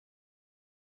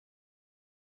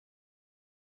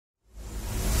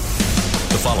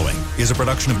following is a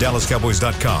production of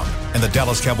DallasCowboys.com and the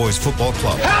Dallas Cowboys Football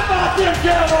Club. How about them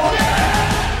Cowboys?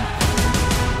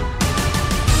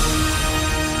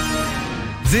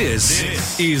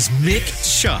 This is Mick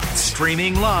Shots,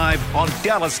 streaming live on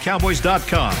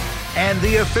DallasCowboys.com and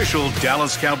the official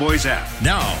Dallas Cowboys app.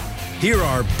 Now, here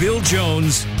are Bill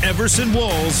Jones, Everson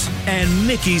Walls, and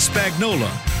Mickey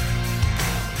Spagnola.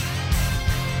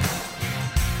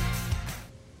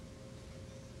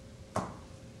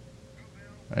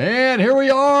 And here we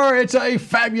are. It's a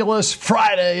fabulous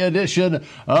Friday edition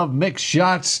of Mick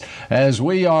Shots as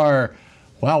we are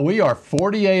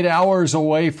 48 hours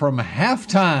away from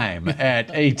halftime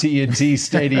at AT&T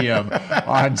Stadium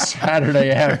on Saturday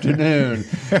afternoon.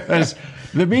 As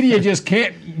the media just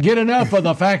can't get enough of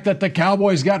the fact that the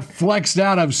Cowboys got flexed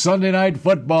out of Sunday Night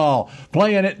Football,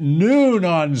 playing at noon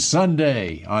on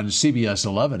Sunday on CBS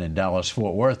 11 in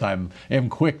Dallas-Fort Worth. I am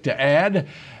quick to add.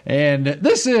 And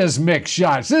this is Mick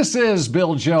Shots. This is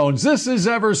Bill Jones. This is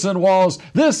Everson Walls.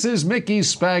 This is Mickey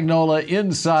Spagnola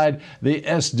inside the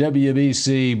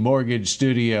SWBC Mortgage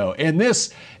Studio. And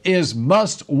this is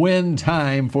must-win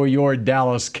time for your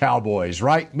Dallas Cowboys,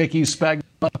 right, Mickey Spagnola?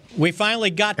 We finally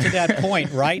got to that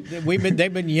point, right?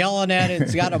 They've been yelling at it.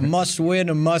 It's got a must-win,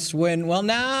 a must-win. Well,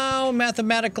 now,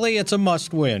 mathematically, it's a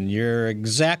must-win. You're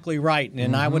exactly right.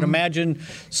 And I would imagine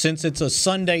since it's a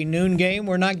Sunday noon game,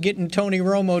 we're not getting Tony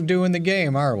Romo doing the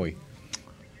game, are we?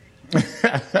 We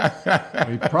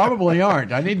probably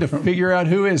aren't. I need to figure out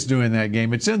who is doing that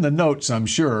game. It's in the notes, I'm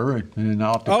sure. And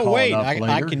I'll have to call it up later.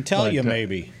 I can tell you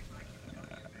maybe.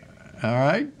 All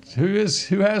right. Who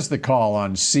has the call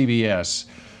on CBS?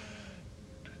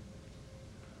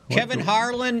 Kevin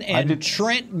Harlan and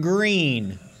Trent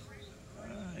Green.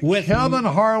 With Kevin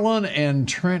Harlan and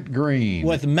Trent Green.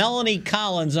 With Melanie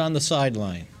Collins on the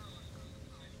sideline.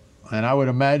 And I would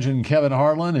imagine Kevin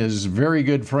Harlan is very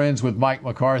good friends with Mike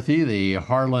McCarthy, the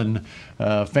Harlan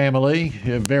family,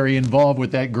 very involved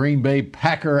with that Green Bay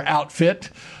Packer outfit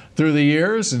through the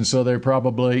years, and so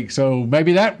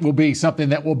maybe that will be something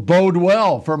that will bode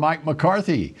well for Mike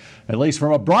McCarthy, at least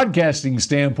from a broadcasting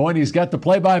standpoint. He's got the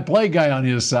play-by-play guy on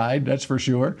his side, that's for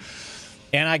sure.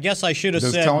 And I guess I should have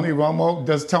said, Does Tony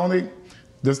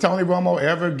Romo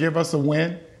ever give us a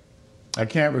win? I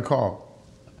can't recall.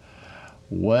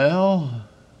 Well,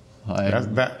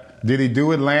 did he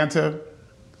do Atlanta?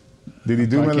 Did he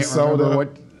do Minnesota?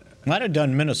 Might have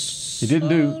done Minnesota. He didn't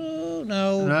do.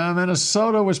 No,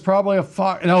 Minnesota was probably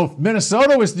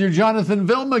Minnesota was your Jonathan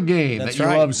Vilma game that you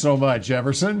love so much,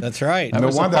 Everson. That's right. No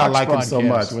wonder I like him so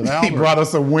much. He brought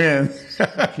us a win.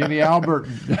 Kenny Albert.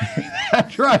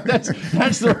 That's right.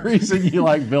 That's the reason you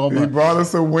like Vilma. He brought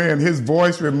us a win. His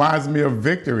voice reminds me of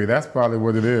victory. That's probably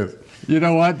what it is. You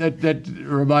know what? That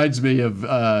reminds me of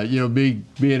me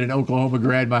being an Oklahoma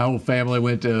grad. My whole family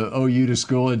went to OU to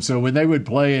school, and so when they would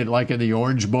play it like in the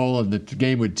Orange Bowl, and the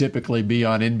game would typically be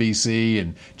on NBC,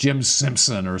 and Jim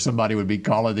Simpson or somebody would be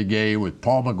calling the game with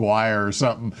Paul McGuire or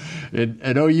something, and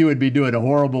OU would be doing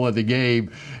horrible at the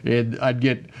game, and I'd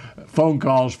get phone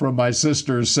calls from my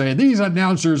sisters saying, these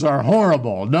announcers are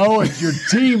horrible. No, it's your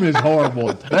team is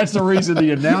horrible. That's the reason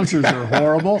the announcers are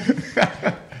horrible.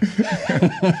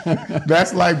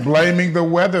 That's like blaming the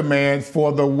weatherman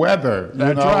for the weather.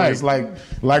 That's right. It's like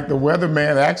the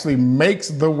weatherman actually makes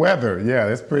the weather. Yeah,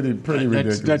 that's pretty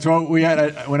ridiculous. That's what we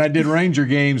had when I did Ranger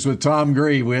games with Tom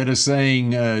Grieve. We had a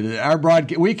saying: our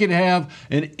broadcast. We could have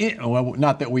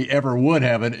not that we ever would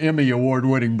have an Emmy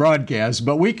award-winning broadcast,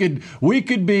 but we could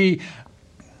be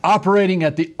operating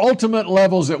at the ultimate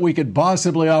levels that we could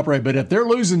possibly operate. But if they're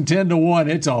losing 10-1,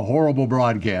 it's a horrible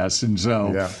broadcast. And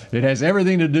so It has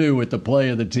everything to do with the play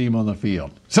of the team on the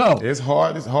field. So it's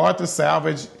hard to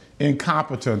salvage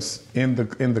incompetence in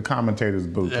the commentator's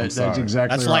booth. That's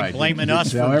exactly That's right. like blaming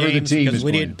us for games because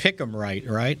we didn't pick them right?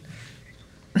 Right.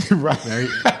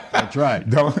 That's right.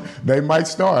 They might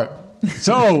start.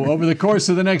 So, over the course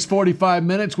of the next 45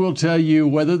 minutes, we'll tell you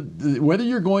whether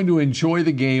you're going to enjoy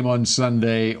the game on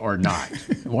Sunday or not.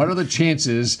 What are the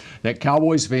chances that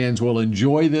Cowboys fans will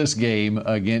enjoy this game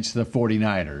against the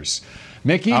 49ers?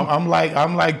 Mickey? I'm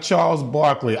like Charles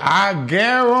Barkley. I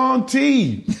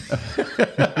guarantee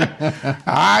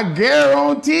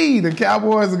the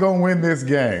Cowboys are going to win this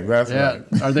game. That's right.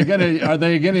 Are they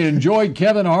going to enjoy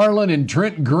Kevin Harlan and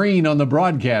Trent Green on the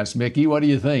broadcast, Mickey? What do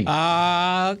you think?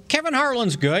 Kevin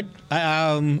Harlan's good.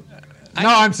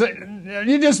 I'm saying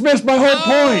you just missed my whole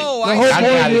point. The whole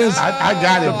point is I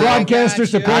got it. The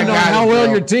broadcasters depend on how well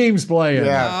your team's playing.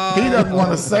 Yeah, he doesn't want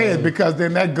to say it because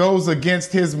then that goes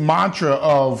against his mantra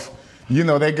of,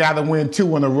 they got to win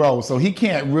 2 in a row. So he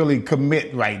can't really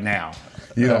commit right now.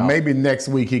 Maybe next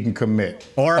week he can commit.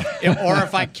 Or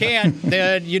if I can't,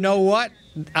 then you know what?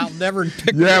 I'll never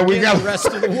pick the rest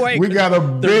of the way. We got a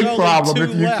big problem if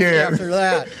you can't. After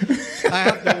that, I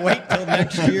have to wait till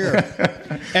next year.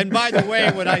 And by the way,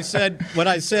 when I said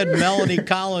Melanie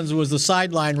Collins was the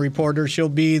sideline reporter, she'll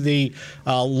be the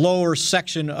lower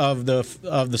section of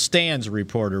the stands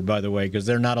reporter. By the way, because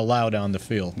they're not allowed on the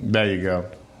field. There you go.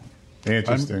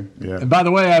 Interesting. Yeah. And by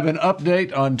the way, I have an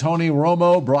update on Tony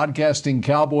Romo broadcasting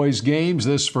Cowboys games.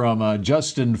 This from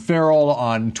Justin Farrell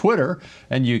on Twitter,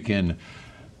 and you can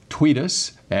tweet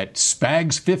us at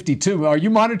Spags52. Are you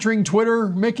monitoring Twitter,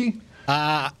 Mickey?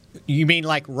 You mean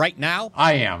like right now?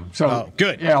 I am. So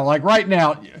good. Yeah, like right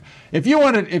now. If you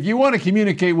want to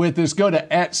communicate with us, go to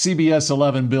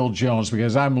 @CBS11 Bill Jones,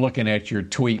 because I'm looking at your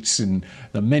tweets and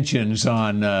the mentions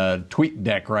on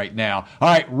TweetDeck right now. All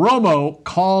right, Romo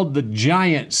called the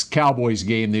Giants Cowboys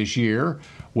game this year,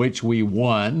 which we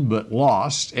won but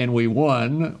lost, and we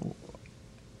won.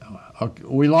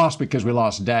 We lost because we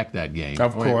lost Dak that game.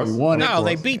 Of course. We won no,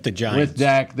 they beat the Giants with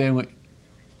Dak. Then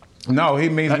no, he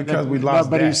means because we lost.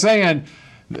 But Dak. he's saying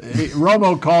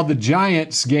Romo called the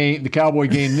Giants game, the Cowboy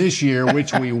game this year,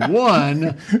 which we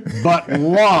won but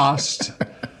lost,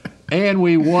 and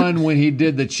we won when he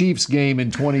did the Chiefs game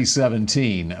in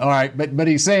 2017. All right, but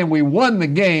he's saying we won the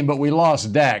game, but we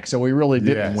lost Dak, so we really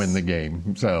didn't win the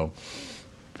game. So,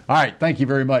 all right, thank you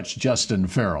very much, Justin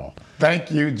Farrell.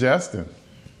 Thank you, Justin.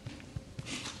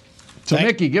 So,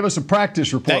 Mickey, give us a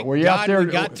practice report. Were you out there? We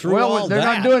got through all they're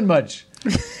that. not doing much.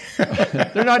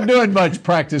 They're not doing much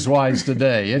practice-wise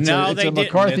today. It's a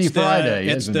McCarthy Friday,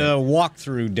 It's the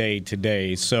walkthrough day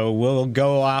today, so we'll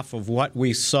go off of what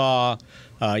we saw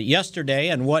yesterday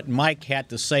and what Mike had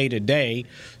to say today.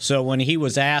 So when he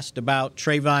was asked about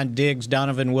Trayvon Diggs,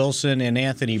 Donovan Wilson, and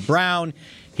Anthony Brown,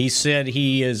 he said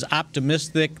he is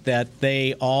optimistic that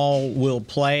they all will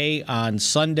play on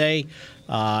Sunday,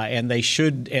 and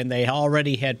they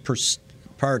already had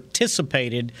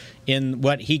participated in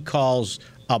what he calls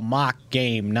a mock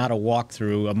game, not a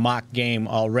walkthrough, a mock game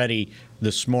already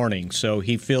this morning. So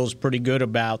he feels pretty good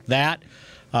about that.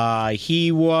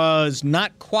 He was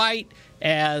not quite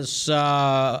as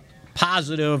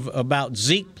positive about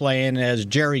Zeke playing as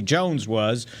Jerry Jones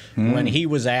was when he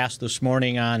was asked this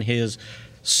morning on his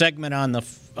segment on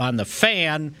the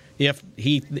Fan if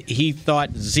he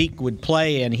thought Zeke would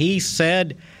play, and he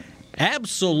said,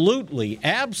 absolutely.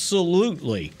 And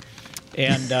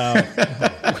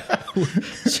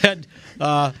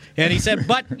he said,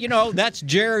 but that's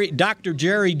Dr.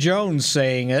 Jerry Jones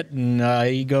saying it, and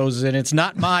he goes, and it's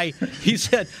not my. He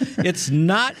said, it's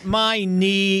not my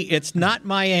knee, it's not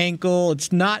my ankle,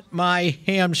 it's not my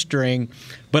hamstring,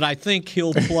 but I think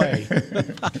he'll play.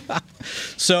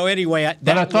 So anyway,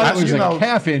 but I thought it was a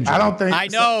calf injury. I don't think. I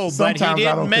know, but he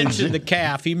didn't mention the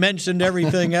calf. He mentioned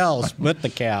everything else but the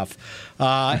calf.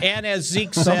 And as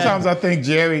Zeke said, sometimes I think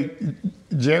Jerry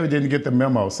didn't get the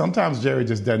memo. Sometimes Jerry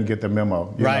just doesn't get the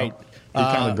memo. Right. He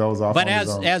kind of goes off. But on his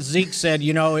own. as Zeke said,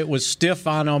 it was stiff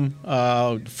on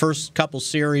him first couple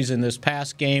series in this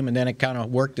past game, and then it kind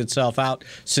of worked itself out.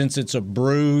 Since it's a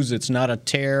bruise, it's not a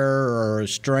tear or a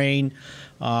strain.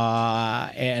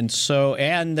 And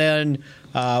then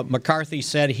McCarthy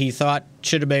said he thought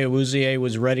Chidobe Awuzie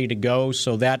was ready to go,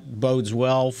 so that bodes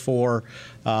well for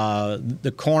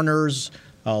the corners,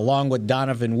 along with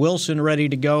Donovan Wilson ready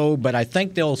to go. But I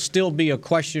think there'll still be a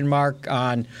question mark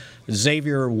on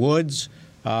Xavier Woods,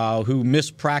 who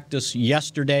missed practice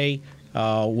yesterday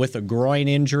with a groin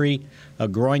injury, a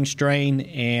groin strain,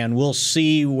 and we'll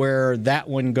see where that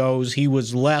one goes. He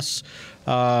was less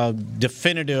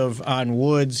definitive on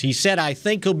Woods. He said, I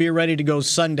think he'll be ready to go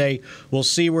Sunday. We'll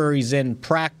see where he's in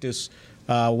practice,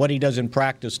 what he does in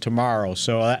practice tomorrow.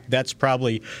 So that's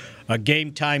probably a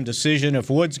game-time decision. If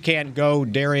Woods can't go,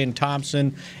 Darian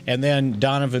Thompson and then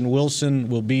Donovan Wilson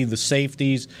will be the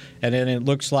safeties, and then it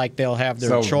looks like they'll have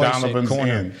their choice Donovan's at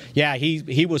corner. in. Yeah,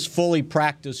 he was fully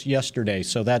practiced yesterday,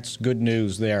 so that's good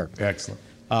news there. Excellent.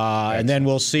 And then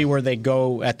we'll see where they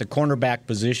go at the cornerback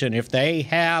position. If they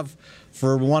have,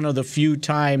 for one of the few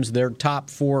times, their top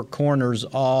four corners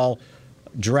all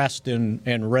dressed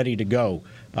and ready to go.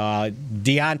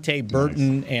 Deontay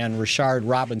Burton and Rashard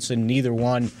Robinson, neither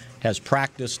one has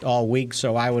practiced all week,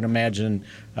 so I would imagine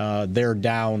they're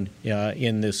down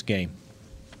in this game.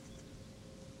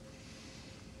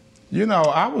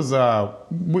 I was.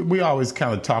 We always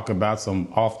kind of talk about some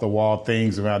off-the-wall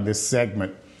things around this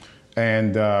segment,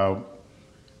 and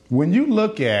when you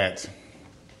look at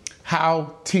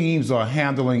how teams are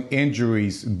handling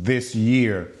injuries this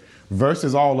year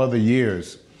versus all other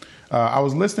years. I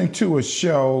was listening to a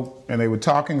show, and they were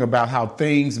talking about how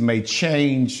things may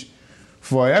change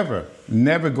forever,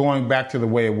 never going back to the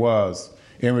way it was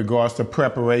in regards to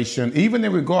preparation, even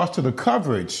in regards to the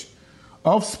coverage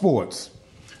of sports.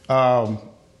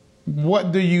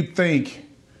 What do you think,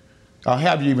 or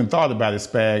have you even thought about it,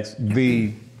 Spags,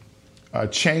 the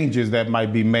changes that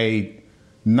might be made,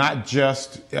 not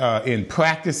just in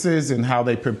practices and how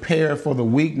they prepare for the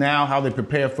week now, how they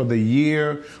prepare for the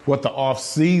year, what the off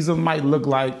season might look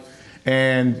like,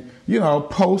 and,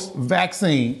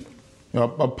 post-vaccine,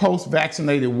 a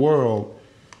post-vaccinated world,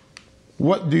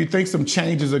 what do you think some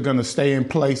changes are going to stay in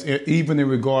place, even in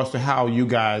regards to how you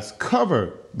guys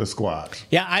cover the squads?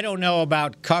 Yeah, I don't know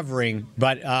about covering,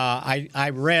 but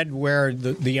I read where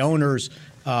the owners,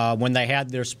 when they had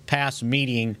their past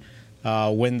meeting,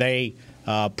 when they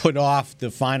put off the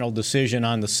final decision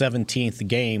on the 17th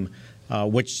game,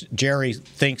 which Jerry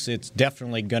thinks it's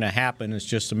definitely going to happen. It's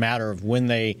just a matter of when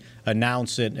they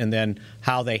announce it and then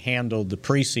how they handled the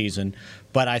preseason.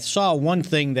 But I saw one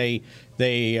thing they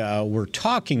were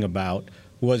talking about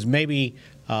was maybe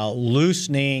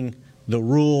loosening the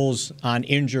rules on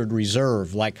injured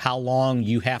reserve, like how long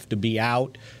you have to be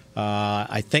out.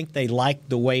 I think they liked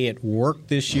the way it worked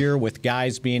this year with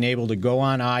guys being able to go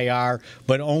on IR,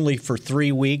 but only for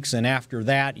 3 weeks, and after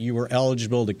that you were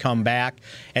eligible to come back.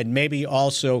 And maybe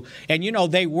also, and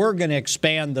they were going to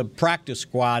expand the practice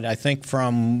squad, I think,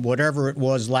 from whatever it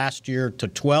was last year to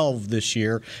 12 this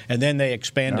year, and then they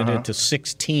expanded it to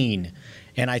 16.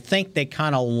 And I think they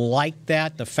kind of liked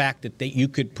that, the fact that you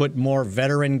could put more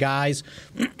veteran guys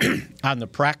on the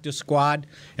practice squad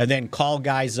and then call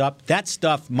guys up. That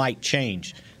stuff might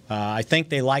change. I think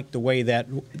they like the way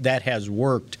that has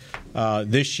worked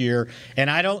this year, and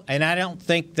I don't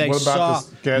think they saw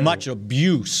much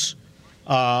abuse.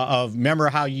 Remember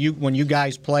how when you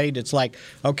guys played, it's like,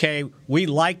 okay, we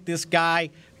like this guy,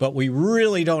 but we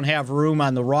really don't have room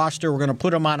on the roster. We're going to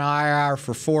put him on IR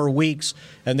for 4 weeks,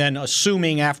 and then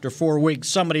assuming after 4 weeks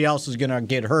somebody else is going to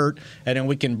get hurt, and then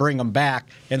we can bring them back.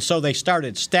 And so they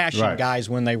started stashing guys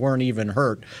when they weren't even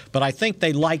hurt. But I think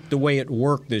they liked the way it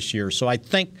worked this year. So I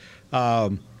think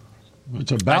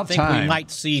it's about time. We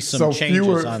might see some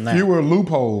changes on that. Fewer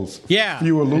loopholes. Yeah.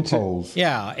 Fewer loopholes.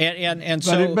 And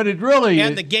so. But it really.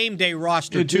 And the game day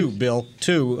roster too, Bill,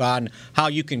 on how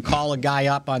you can call a guy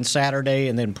up on Saturday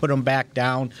and then put him back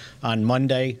down on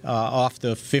Monday off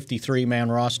the 53-man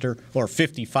roster or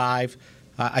 55.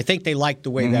 I think they liked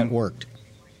the way that worked.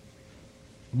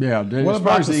 Yeah. What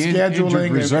about the scheduling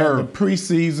and the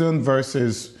preseason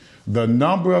versus the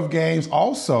number of games?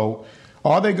 Also,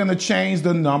 are they going to change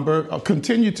the number,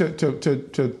 continue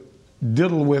to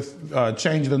diddle with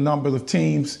change the number of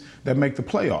teams that make the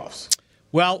playoffs?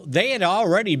 Well, they had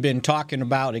already been talking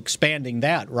about expanding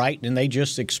that, right? And they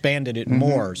just expanded it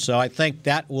more. So I think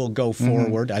that will go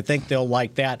forward. I think they'll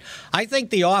like that. I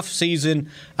think the offseason,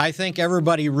 I think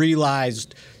everybody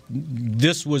realized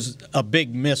this was a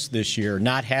big miss this year,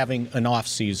 not having an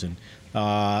offseason.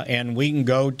 And we can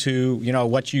go to,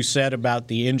 what you said about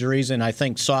the injuries, and I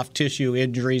think soft tissue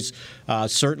injuries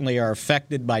certainly are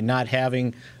affected by not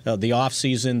having the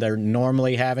offseason they're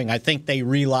normally having. I think they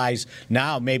realize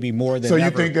now maybe more than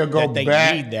ever think they'll go that they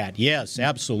back? need that. Yes,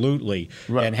 absolutely.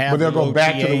 Right. And have but they'll go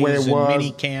back to the way it was.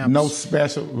 Mini camps. No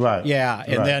special, right? Yeah,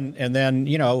 and then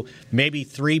maybe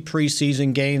 3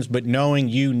 preseason games, but knowing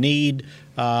you need.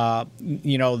 The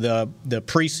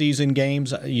preseason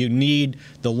games, you need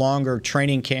the longer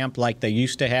training camp like they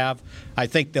used to have. I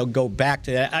think they'll go back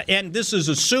to that. And this is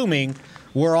assuming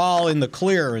we're all in the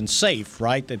clear and safe,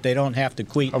 right? That they don't have to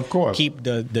keep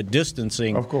the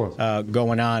distancing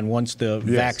going on once the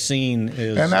vaccine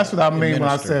is And that's what I mean when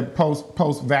I said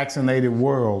post-vaccinated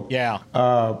world. Yeah.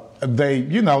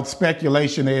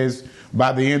 Speculation is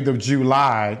by the end of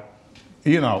July,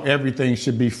 everything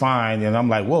should be fine. And I'm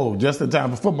like, whoa, just in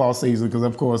time for football season, because,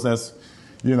 of course, that's,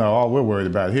 all we're worried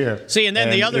about here. See, and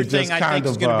then the other thing I think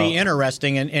is going to be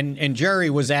interesting, and Jerry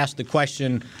was asked the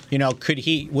question,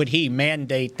 would he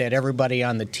mandate that everybody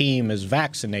on the team is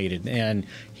vaccinated? And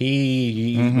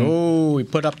he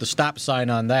put up the stop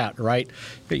sign on that, right?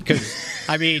 Because,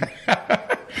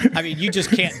 you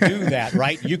just can't do that,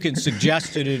 right? You can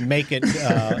suggest it and make it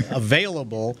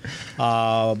available,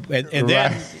 and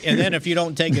then if you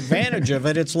don't take advantage of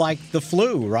it, it's like the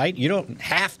flu, right? You don't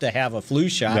have to have a flu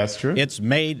shot. That's true. It's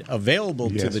made available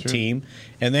to the team,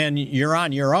 and then you're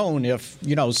on your own. If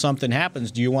something happens,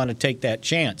 do you want to take that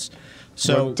chance?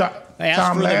 So,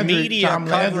 Tom Landry,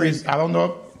 I don't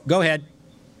know. Go ahead.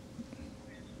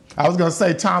 I was going to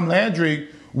say Tom Landry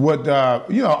would,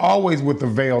 always with the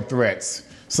veiled threats.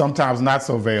 Sometimes not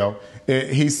so veiled.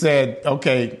 He said,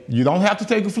 okay, you don't have to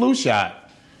take a flu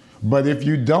shot, But if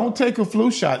you don't take a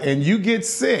flu shot and you get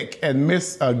sick and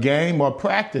miss a game or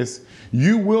practice,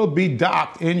 you will be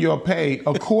docked in your pay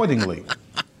accordingly.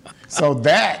 So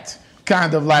that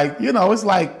kind of like, it's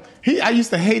like, I used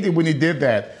to hate it when he did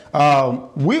that.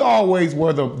 We always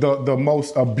were the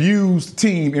most abused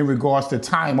team in regards to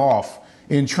time off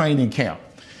in training camp.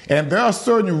 And there are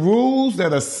certain rules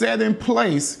that are set in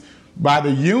place by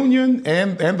the union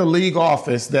and the league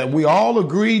office that we all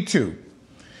agreed to.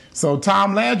 So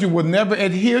Tom Landry would never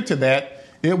adhere to that.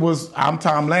 It was, I'm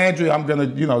Tom Landry, I'm going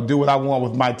to, do what I want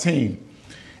with my team.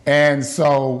 And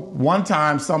so one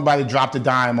time somebody dropped a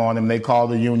dime on him. They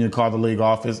called the union, called the league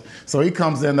office. So he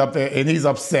comes in up there and he's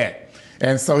upset.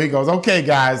 And so he goes, okay,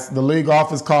 guys, the league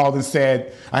office called and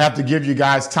said, I have to give you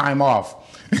guys time off.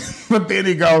 But then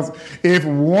he goes, if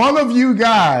one of you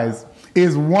guys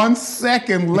is 1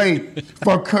 second late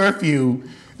for curfew,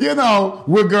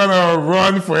 we're going to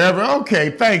run forever.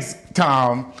 Okay, thanks,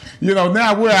 Tom.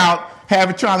 Now we're out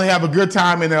trying to have a good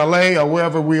time in L.A. or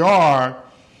wherever we are,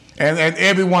 and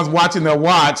everyone's watching their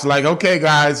watch like, okay,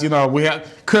 guys, we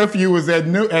have curfew is at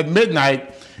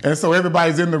midnight, and so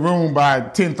everybody's in the room by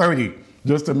 10:30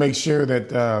 just to make sure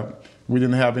that we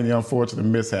didn't have any unfortunate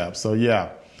mishaps. So, yeah,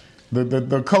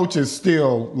 the coaches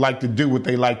still like to do what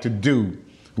they like to do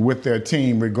with their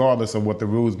team, regardless of what the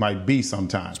rules might be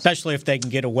sometimes. Especially if they can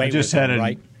get away with it,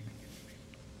 right?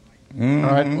 Mm-hmm.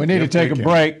 All right, we need to take a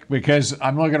break because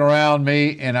I'm looking around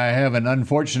me and I have an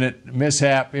unfortunate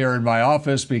mishap here in my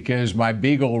office because my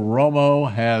beagle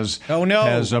Romo has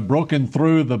broken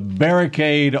through the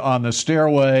barricade on the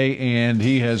stairway and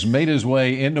he has made his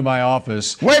way into my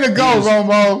office. Way to go,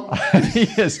 Romo!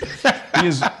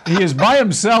 He is by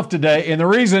himself today, and the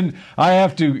reason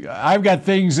I've got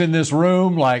things in this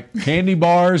room like candy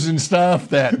bars and stuff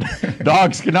that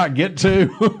dogs cannot get to.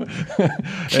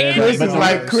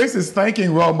 Chris is thanking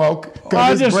Romo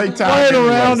because it's great time. I just playing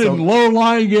around in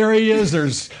low-lying areas.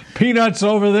 There's peanuts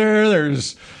over there.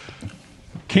 There's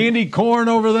candy corn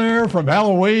over there from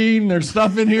Halloween. There's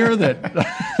stuff in here that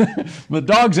the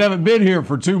dogs haven't been here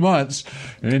for 2 months.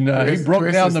 And he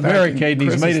broke down the barricade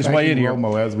and he's made his way in here.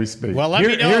 Romo as we speak. Well, let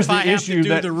me know if I have to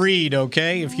do the read,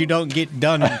 okay? If you don't get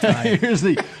done in time.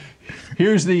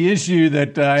 Here's the issue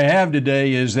that I have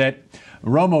today is that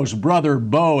Romo's brother,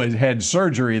 Bo, had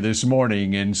surgery this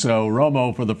morning, and so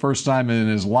Romo, for the first time in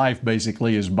his life,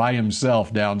 basically is by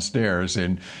himself downstairs,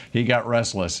 and he got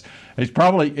restless. It's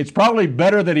probably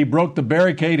better that he broke the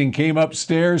barricade and came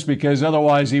upstairs because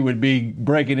otherwise he would be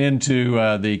breaking into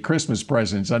the Christmas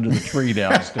presents under the tree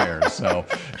downstairs. So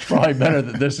it's probably better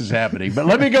that this is happening. But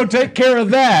let me go take care of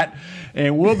that,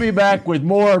 and we'll be back with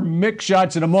more Mick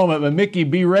shots in a moment. But Mickey,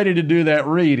 be ready to do that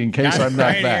read in case I'm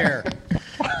not back.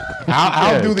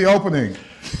 I'll do the opening.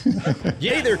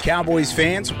 Hey there, Cowboys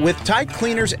fans. With Tide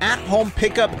Cleaners at-home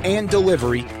pickup and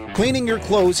delivery, cleaning your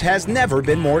clothes has never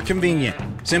been more convenient.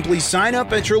 Simply sign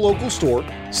up at your local store,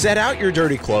 set out your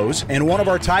dirty clothes, and one of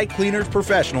our Tide Cleaners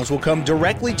professionals will come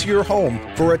directly to your home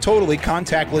for a totally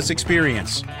contactless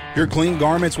experience. Your clean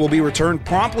garments will be returned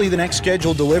promptly the next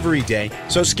scheduled delivery day,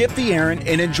 so skip the errand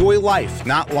and enjoy life,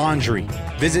 not laundry.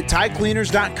 Visit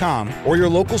TideCleaners.com or your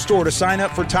local store to sign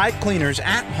up for Tide Cleaners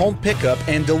at-home pickup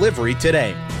and delivery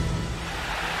today.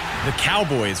 The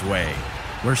Cowboys way,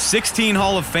 where 16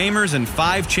 Hall of Famers and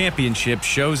 5 championships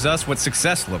shows us what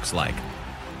success looks like.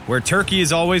 Where turkey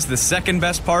is always the second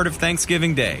best part of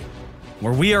Thanksgiving Day.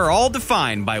 Where we are all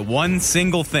defined by one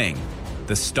single thing,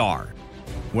 the star.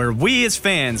 Where we as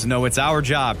fans know it's our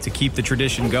job to keep the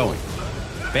tradition going.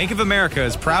 Bank of America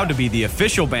is proud to be the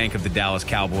official bank of the Dallas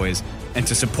Cowboys and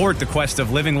to support the quest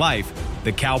of living life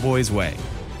the Cowboys way.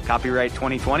 Copyright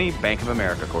 2020, Bank of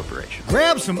America Corporation.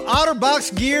 Grab some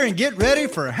OtterBox gear and get ready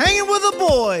for hanging with the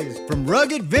boys. From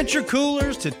rugged venture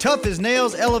coolers to tough as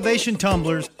nails elevation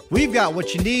tumblers, we've got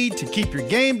what you need to keep your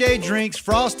game day drinks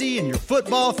frosty and your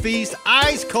football feast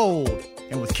ice cold.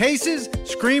 And with cases,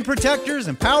 screen protectors,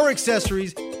 and power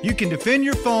accessories, you can defend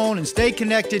your phone and stay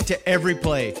connected to every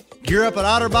play. Gear up at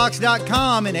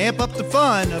OtterBox.com and amp up the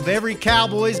fun of every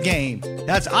Cowboys game.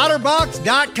 That's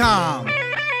OtterBox.com.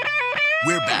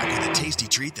 We're back with a tasty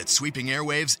treat that's sweeping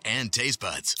airwaves and taste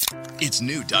buds. It's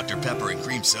new Dr. Pepper and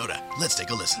Cream Soda. Let's take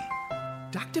a listen.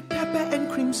 Dr. Pepper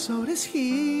and Cream Soda's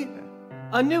here.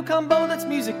 A new combo that's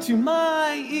music to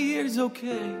my ears,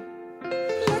 okay.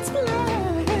 Let's play.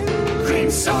 Cream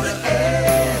Soda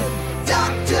and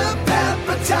Dr.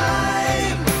 Pepper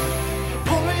time.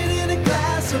 Pour it in a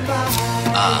glass of ice.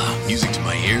 Ah, music to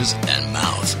my ears and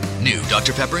mouth. New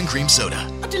Dr. Pepper and Cream Soda.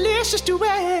 A delicious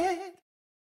duet.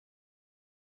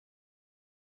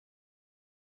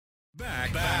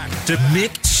 Back to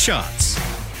Mick Shots.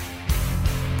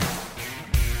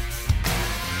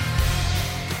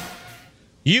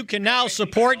 You can now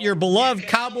support your beloved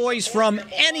Cowboys from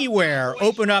anywhere.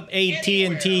 Open up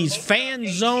AT&T's Fan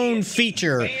Zone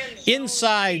feature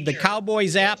inside the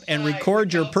Cowboys app and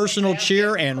record your personal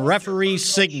cheer and referee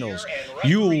signals.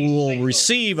 You will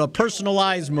receive a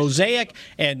personalized mosaic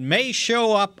and may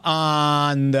show up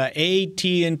on the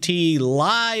AT&T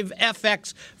Live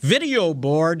FX video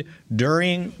board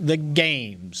during the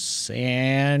games.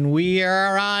 And we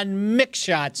are on Mick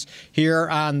Shots here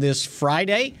on this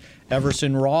Friday.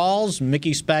 Everson Rawls,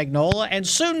 Mickey Spagnola, and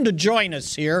soon to join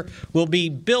us here will be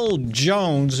Bill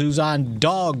Jones, who's on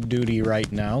dog duty right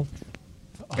now.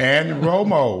 And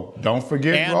Romo. Don't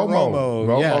forget Romo.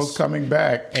 Romo's yes. coming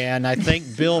back. And I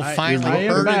think Bill finally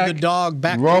herded the dog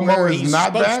back to where he's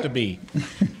supposed to be.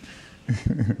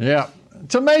 Yeah.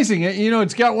 It's amazing. You know,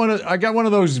 I got one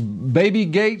of those baby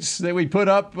gates that we put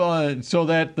up so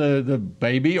that the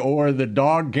baby or the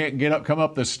dog can't come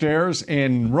up the stairs.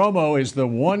 And Romo is the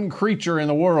one creature in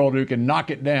the world who can knock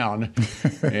it down.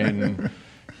 And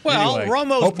well, anyway,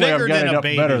 Romo's bigger than a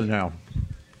baby. Better now.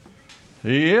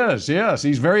 He is, yes.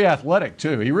 He's very athletic,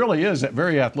 too. He really is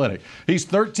very athletic. He's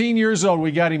 13 years old.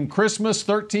 We got him Christmas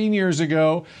 13 years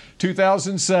ago,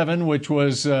 2007, which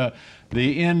was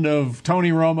the end of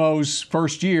Tony Romo's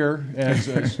first year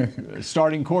as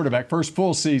starting quarterback, first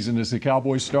full season as the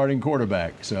Cowboys starting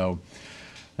quarterback. So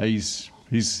he's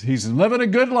living a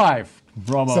good life,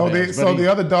 Romo. So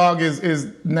the other dog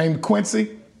is named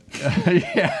Quincy?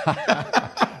 Yeah.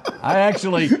 I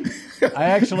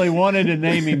actually wanted to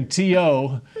name him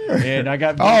T.O., and I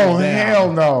got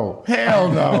hell no.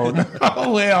 Hell no.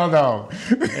 Oh, hell no.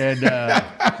 And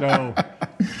so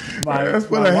let's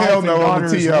put a hell no on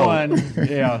the T.O.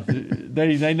 Yeah,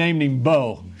 they named him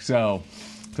Bo. So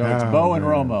it's Bo and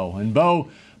Romo. And Bo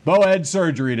had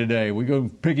surgery today. We go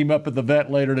pick him up at the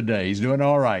vet later today. He's doing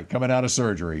all right, coming out of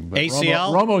surgery. But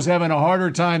ACL? Romo's having a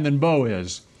harder time than Bo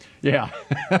is. Yeah.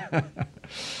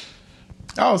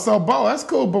 Oh, so Bo, that's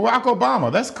cool. Barack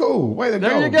Obama, that's cool. Way to go.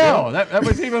 There you go. That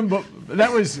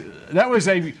was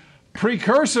a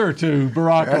precursor to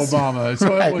Barack Obama.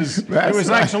 So right. it was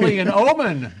actually an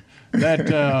omen that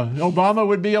Obama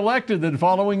would be elected the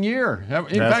following year.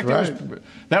 In fact,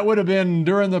 that would have been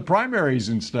during the primaries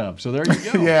and stuff. So there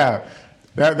you go. Yeah.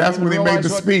 That's when he made the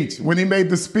speech. When he made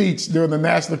the speech during the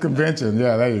national convention.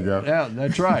 Yeah, there you go. Yeah,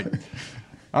 that's right.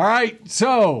 All right,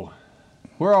 so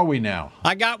where are we now?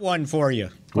 I got one for you.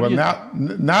 Well, now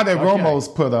that Romo's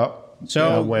put up.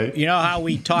 So, you know how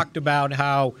we talked about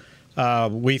how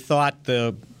we thought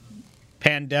the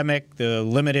pandemic, the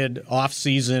limited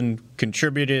offseason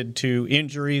contributed to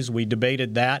injuries. We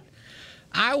debated that.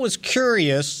 I was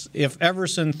curious if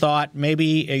Everson thought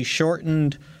maybe a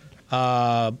shortened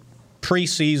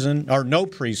preseason or no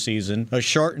preseason, a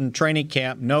shortened training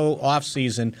camp, no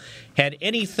offseason, had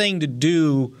anything to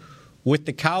do with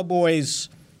the Cowboys'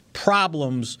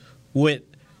 problems with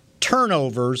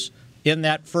turnovers in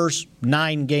that first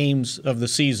 9 games of the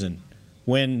season.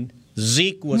 When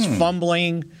Zeke was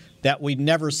fumbling, that we'd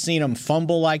never seen him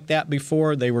fumble like that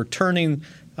before. They were turning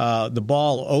the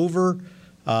ball over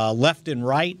left and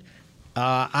right.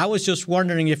 I was just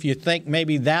wondering if you think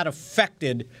maybe that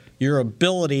affected your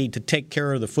ability to take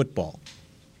care of the football.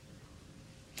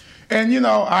 And,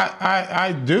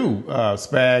 I do,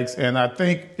 Spags, and I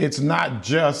think it's not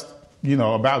just,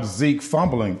 about Zeke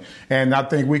fumbling. And I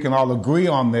think we can all agree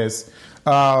on this.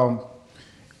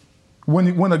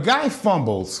 When a guy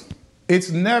fumbles,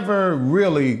 it's never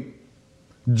really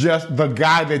just the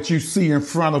guy that you see in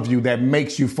front of you that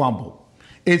makes you fumble.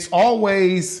 It's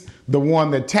always the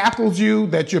one that tackles you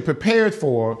that you're prepared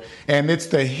for, and it's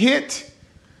the hit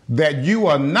that you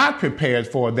are not prepared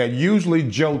for that usually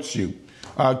jolts you.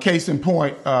 Case in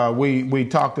point, we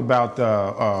talked about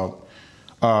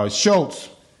Schultz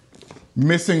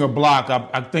missing a block.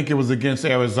 I think it was against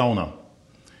Arizona.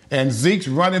 And Zeke's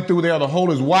running through there. The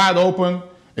hole is wide open.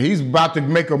 He's about to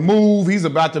make a move. He's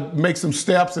about to make some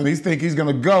steps, and he thinks he's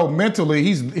going to go. Mentally,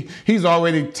 he's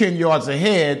already 10 yards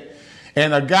ahead.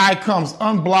 And a guy comes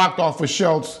unblocked off of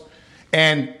Schultz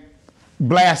and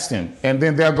blasts him. And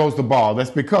then there goes the ball.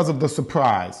 That's because of the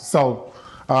surprise. So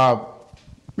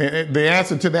the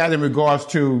answer to that in regards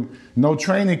to no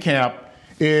training camp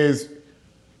is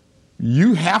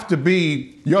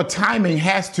your timing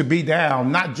has to be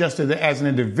down, not just as an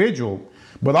individual,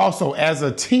 but also as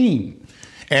a team.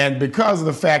 And because of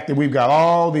the fact that we've got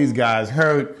all these guys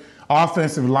hurt,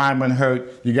 offensive linemen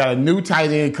hurt, you got a new tight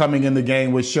end coming in the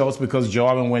game with Schultz because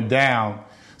Jordan went down.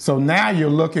 So now you're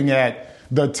looking at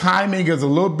the timing is a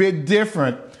little bit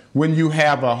different when you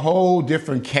have a whole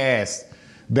different cast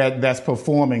that's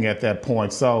performing at that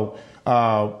point. So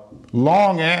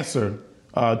long answer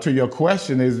to your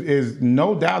question is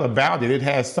no doubt about it. It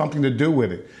has something to do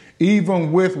with it.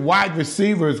 Even with wide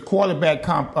receivers, quarterback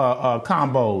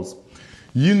combos,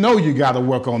 you got to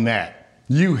work on that.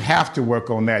 You have to work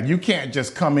on that. You can't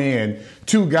just come in,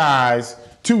 two guys,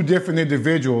 two different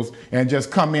individuals, and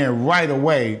just come in right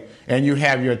away and you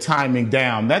have your timing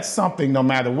down. That's something no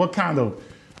matter what kind of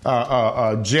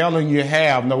gelling you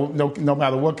have, no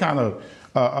matter what kind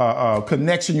of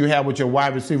connection you have with your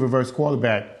wide receiver versus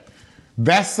quarterback,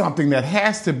 that's something that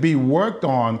has to be worked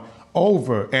on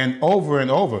over and over and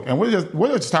over. And we're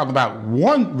just talking about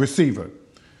one receiver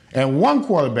and one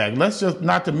quarterback. Let's just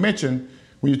not to mention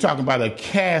when you're talking about a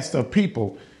cast of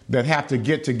people that have to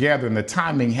get together and the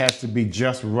timing has to be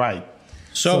just right.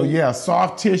 So yeah,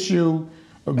 soft tissue.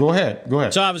 Go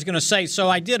ahead. So I was going to say,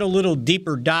 I did a little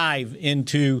deeper dive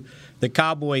into the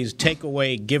Cowboys'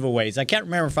 takeaway giveaways. I can't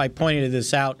remember if I pointed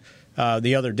this out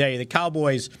the other day. The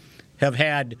Cowboys have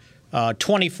had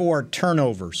 24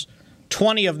 turnovers.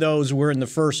 20 of those were in the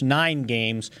first 9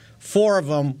 games. 4 of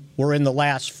them were in the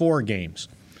last 4 games.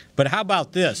 But how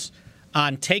about this?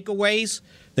 On takeaways,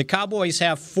 the Cowboys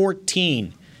have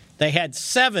 14. They had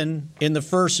 7 in the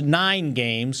first 9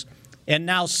 games, and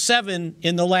now 7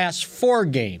 in the last 4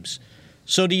 games.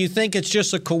 So do you think it's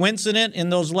just a coincidence? In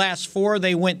those last 4,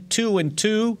 they went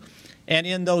 2-2, and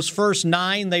in those first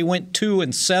 9, they went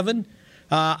 2-7?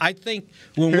 I think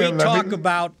when we talk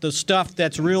about the stuff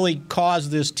that's really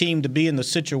caused this team to be in the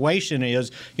situation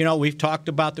is, we've talked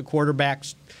about the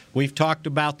quarterbacks, we've talked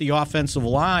about the offensive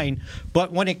line,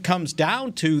 but when it comes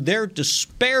down to their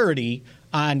disparity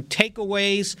on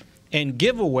takeaways and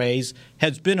giveaways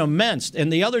has been immense.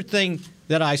 And the other thing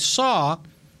that I saw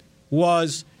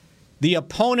was the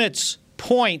opponent's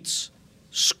points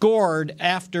scored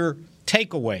after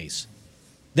takeaways.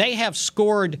 They have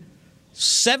scored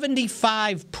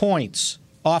 75 points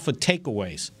off of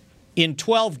takeaways in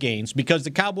 12 games because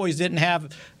the Cowboys didn't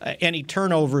have any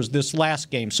turnovers this last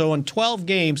game. So in 12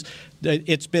 games,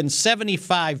 it's been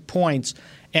 75 points.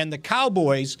 And the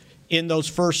Cowboys in those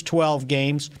first 12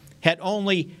 games had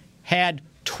only had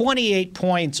 28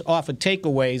 points off of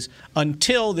takeaways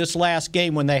until this last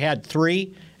game when they had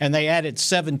 3 and they added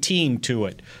 17 to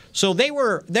it. So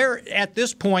they're at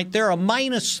this point, they're a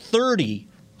minus 30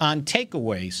 on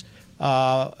takeaways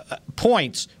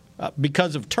points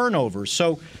because of turnovers.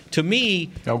 So to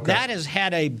me, that has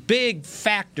had a big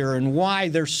factor in why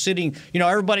they're sitting.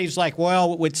 Everybody's like,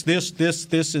 well, it's this,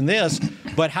 and this.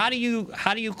 But how do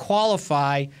you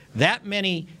qualify that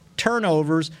many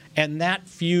turnovers and that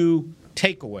few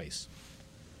takeaways?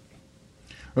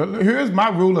 Well, here's my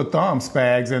rule of thumb,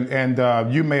 Spags,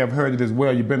 and you may have heard it as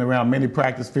well. You've been around many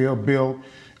practice fields. Bill,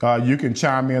 you can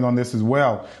chime in on this as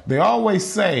well. They always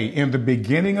say in the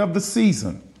beginning of the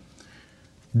season,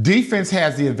 defense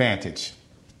has the advantage.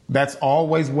 That's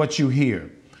always what you hear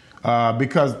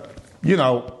because,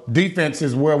 defense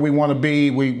is where we want to be.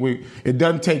 It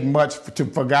doesn't take much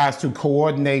for guys to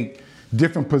coordinate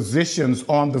different positions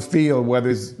on the field, whether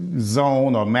it's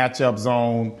zone or matchup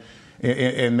zone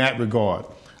in that regard.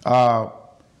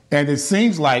 And it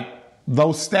seems like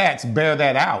those stats bear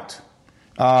that out.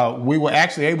 We were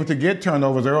actually able to get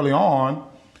turnovers early on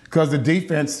because the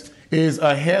defense is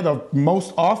ahead of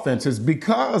most offenses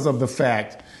because of the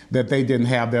fact that they didn't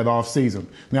have that offseason.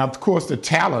 Now, of course, the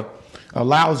talent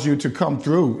allows you to come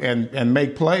through and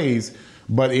make plays,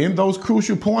 but in those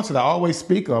crucial points that I always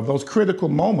speak of, those critical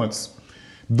moments,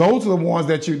 those are the ones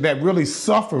that really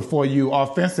suffer for you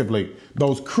offensively.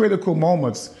 Those critical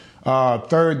moments,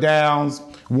 third downs,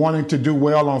 wanting to do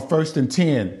well on 1st and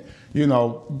 10,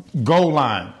 goal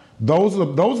line. Those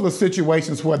are the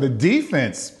situations where the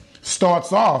defense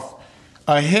starts off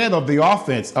ahead of the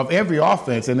offense, of every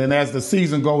offense, and then as the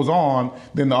season goes on,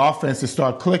 then the offenses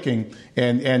start clicking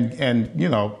and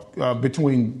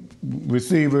between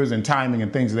receivers and timing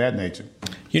and things of that nature.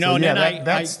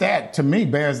 That stat to me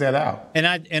bears that out.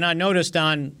 And I noticed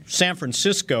on San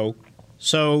Francisco,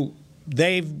 so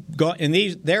they've got in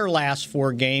their last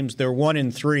 4 games, they're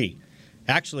 1-3.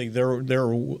 Actually,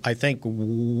 they're I think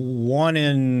 1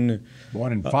 in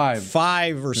 5,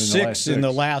 5 or 6 in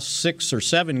the last 6 or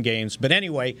 7 games. But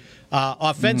anyway,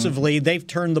 offensively, they've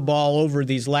turned the ball over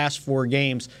these last 4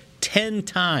 games 10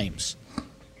 times.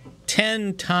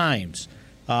 10 times.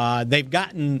 They've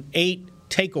gotten 8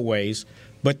 takeaways,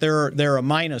 but they're a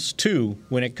 -2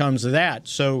 when it comes to that.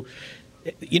 So,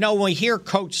 when we hear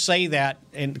coach say that,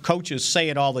 and coaches say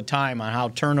it all the time on how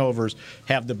turnovers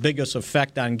have the biggest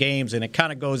effect on games, and it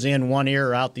kind of goes in one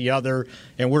ear, out the other,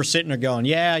 and we're sitting there going,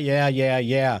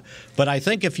 yeah. But I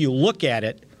think if you look at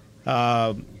it,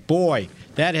 that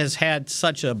has had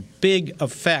such a big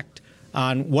effect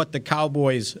on what the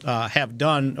Cowboys have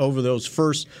done over those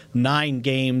first 9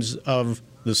 games of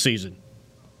the season.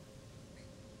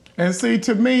 And see,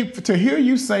 to me, to hear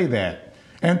you say that,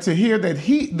 and to hear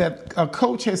that a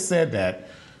coach has said that,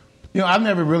 I've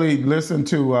never really listened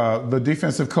to the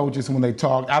defensive coaches when they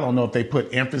talk. I don't know if they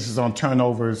put emphasis on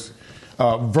turnovers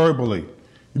verbally.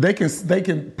 They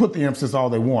can put the emphasis all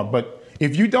they want, but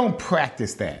if you don't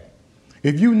practice that,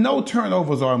 if you know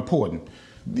turnovers are important,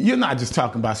 you're not just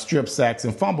talking about strip sacks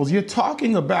and fumbles. You're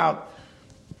talking about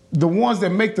the ones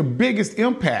that make the biggest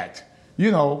impact,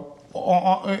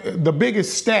 the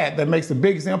biggest stat that makes the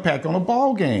biggest impact on a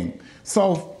ball game.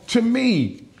 So to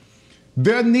me,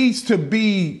 there needs to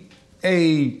be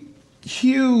a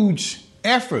huge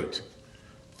effort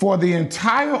for the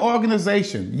entire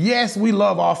organization. Yes, we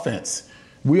love offense.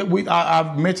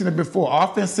 I've mentioned it before.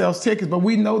 Offense sells tickets, but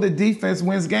we know that defense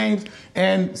wins games,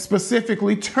 and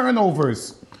specifically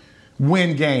turnovers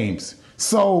win games.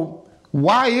 So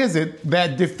why is it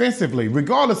that defensively,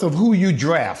 regardless of who you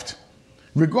draft,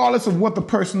 regardless of what the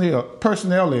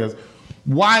personnel is,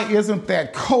 why isn't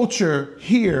that culture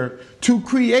here to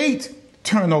create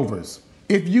turnovers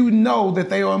if you know that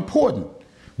they are important?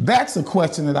 That's a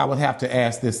question that I would have to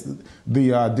ask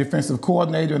the defensive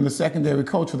coordinator and the secondary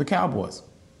coach for the Cowboys.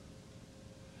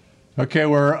 Okay,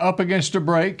 we're up against a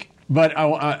break, but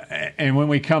and when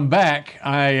we come back,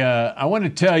 I want to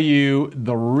tell you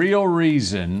the real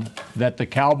reason that the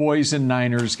Cowboys and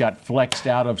Niners got flexed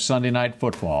out of Sunday Night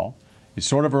Football. It's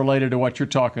sort of related to what you're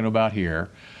talking about here.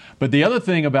 But the other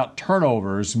thing about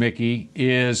turnovers, Mickey,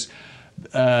 is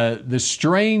the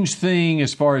strange thing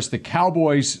as far as the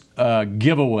Cowboys'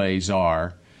 giveaways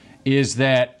are, is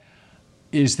that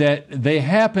they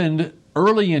happened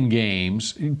early in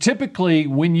games. Typically,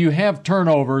 when you have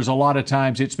turnovers, a lot of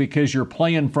times it's because you're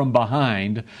playing from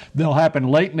behind. They'll happen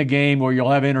late in the game where you'll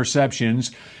have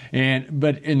interceptions.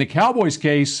 But in the Cowboys'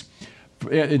 case,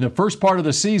 in the first part of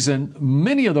the season,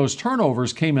 many of those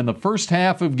turnovers came in the first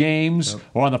half of games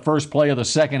or on the first play of the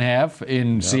second half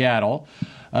in Seattle.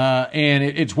 And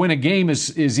it's when a game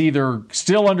is either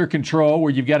still under control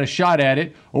where you've got a shot at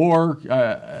it or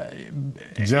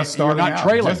just you're not out,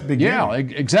 trailing. Just beginning. Yeah,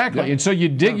 exactly. Yeah. And so you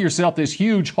dig yourself this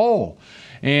huge hole.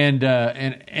 And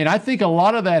I think a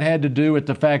lot of that had to do with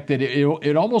the fact that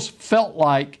it almost felt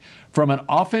like, from an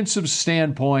offensive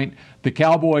standpoint, the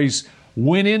Cowboys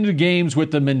went into games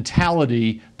with the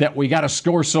mentality that we got to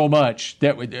score so much,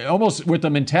 almost with the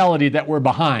mentality that we're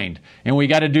behind and we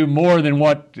got to do more than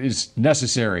what is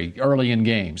necessary early in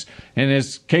games. And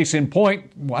as case in point,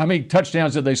 how many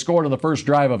touchdowns did they score on the first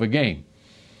drive of a game?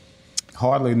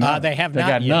 Hardly none. They have they not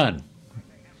got yet. None.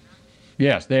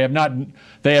 Yes, they have not.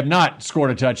 They have not scored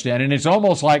a touchdown, and it's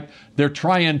almost like they're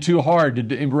trying too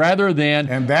hard rather than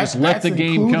just let the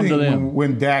game come to them.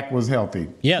 When Dak was healthy.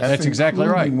 Yes, that's exactly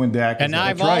right. When Dak was and healthy.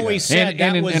 I've always said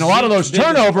and a lot of those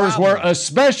turnovers were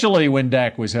especially when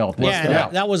Dak was healthy. Yeah,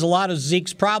 that was a lot of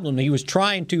Zeke's problem. He was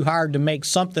trying too hard to make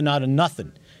something out of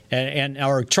nothing.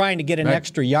 Or trying to get an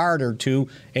extra yard or two,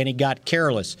 and he got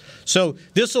careless. So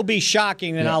this will be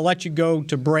shocking, and I'll let you go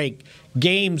to break.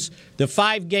 The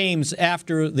 5 games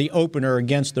after the opener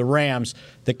against the Rams,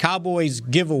 the Cowboys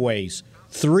giveaways: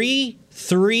 3,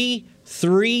 3,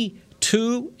 3,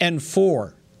 2, and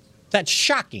 4. That's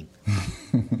shocking.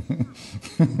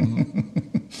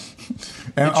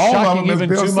 And it's all shocking of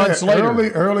them, even 2 months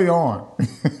later. Early on.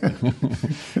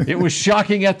 It was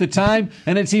shocking at the time,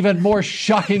 and it's even more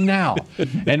shocking now.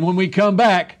 And when we come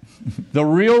back, the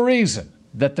real reason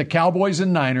that the Cowboys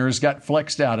and Niners got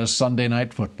flexed out of Sunday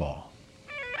Night Football.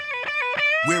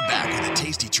 We're back with a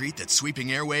tasty treat that's sweeping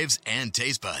airwaves and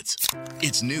taste buds.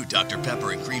 It's new Dr.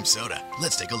 Pepper and Cream Soda.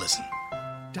 Let's take a listen.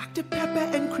 Dr.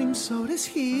 Pepper and Cream Soda's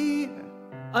here.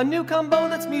 A new combo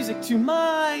that's music to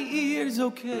my ears,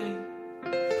 okay.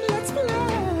 Let's play.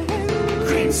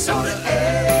 Cream Soda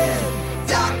and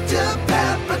Dr.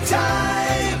 Pepper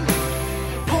time.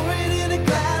 Pour it in a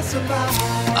glass of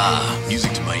ice.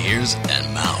 Music to my ears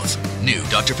and mouth. New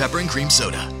Dr. Pepper and Cream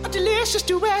Soda. A delicious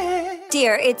duet.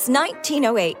 Dear, it's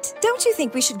 1908. Don't you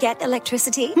think we should get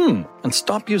electricity? And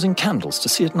stop using candles to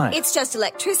see at night. It's just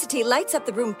electricity lights up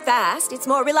the room fast. It's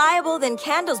more reliable than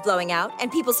candles blowing out, and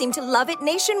people seem to love it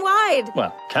nationwide.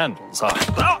 Well, candles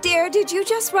are... Dear, did you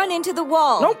just run into the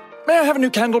wall? Nope. May I have a new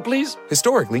candle, please?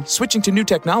 Historically, switching to new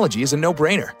technology is a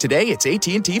no-brainer. Today, it's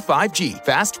AT&T 5G.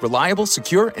 Fast, reliable,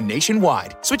 secure, and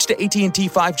nationwide. Switch to AT&T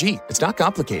 5G. It's not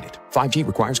complicated. 5G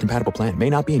requires compatible plan.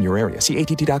 May not be in your area. See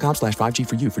att.com/5G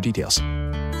for you for details.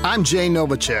 I'm Jay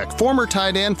Novacek, former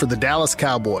tight end for the Dallas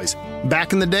Cowboys.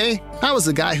 Back in the day, I was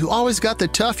the guy who always got the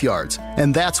tough yards,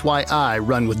 and that's why I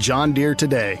run with John Deere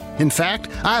today. In fact,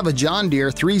 I have a John Deere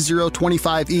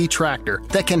 3025E tractor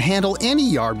that can handle any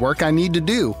yard work I need to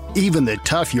do, even the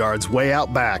tough yards way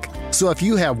out back. So if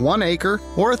you have 1 acre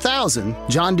or 1,000,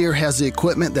 John Deere has the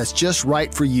equipment that's just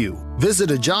right for you. Visit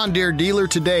a John Deere dealer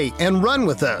today and run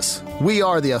with us. We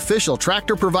are the official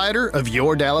tractor provider of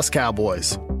your Dallas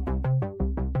Cowboys.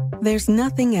 There's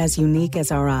nothing as unique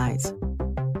as our eyes,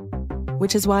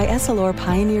 which is why Essilor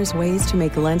pioneers ways to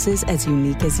make lenses as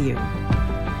unique as you.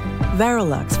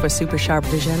 Verilux for super sharp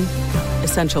vision,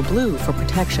 Essential Blue for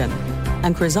protection,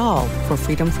 and Crizal for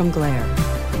freedom from glare.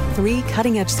 3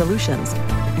 cutting-edge solutions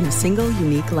in a single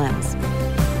unique lens.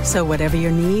 So whatever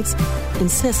your needs,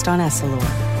 insist on Essilor.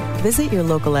 Visit your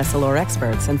local Essilor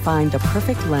experts and find the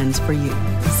perfect lens for you.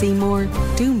 See more,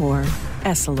 do more,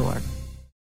 Essilor.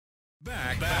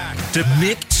 Back to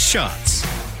Mick Shots.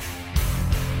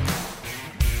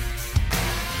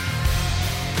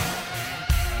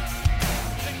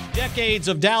 Decades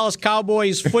of Dallas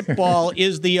Cowboys football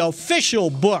is the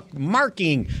official book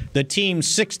marking the team's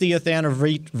 60th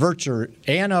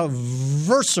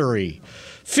anniversary,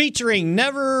 featuring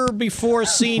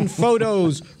never-before-seen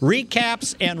photos,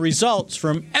 recaps, and results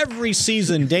from every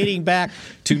season dating back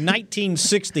to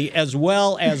 1960, as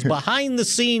well as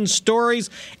behind-the-scenes stories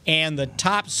and the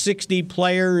top 60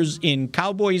 players in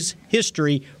Cowboys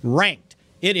history ranked.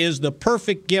 It is the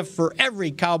perfect gift for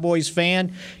every Cowboys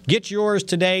fan. Get yours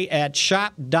today at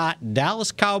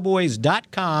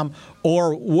shop.dallascowboys.com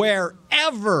or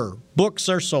wherever books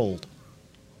are sold.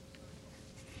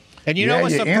 And you know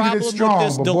what's the problem with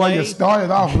this delay? Boy, you started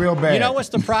off real bad. You know what's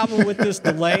the problem with this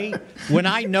delay? When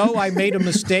I know I made a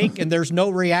mistake and there's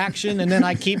no reaction, and then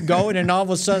I keep going, and all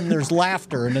of a sudden there's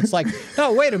laughter, and it's like,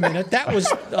 oh, wait a minute, that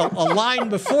was a line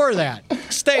before that.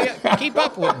 Keep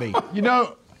up with me. You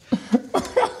know,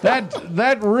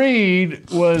 that read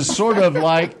was sort of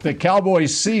like the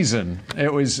Cowboys season.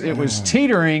 It was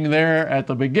teetering there at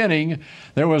the beginning.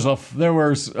 There was a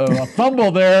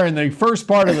fumble there in the first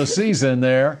part of the season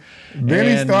there. Then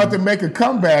he started to make a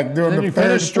comeback during the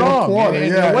third quarter.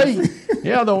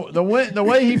 The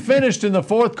way he finished in the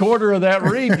fourth quarter of that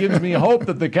read gives me hope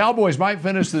that the Cowboys might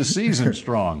finish this season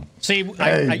strong. See, you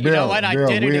know what? I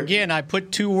did it again. I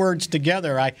put 2 words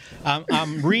together.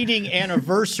 I'm reading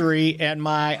anniversary, and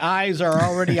my eyes are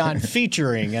already on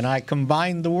featuring, and I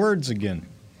combined the words again.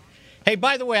 Hey,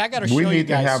 by the way, I got to show you guys We need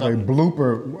to have something. a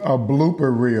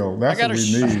blooper reel. That's what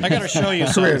we need. I got to show you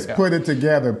something. Chris, put it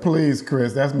together, please,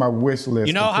 Chris. That's my wish list.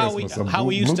 You know how we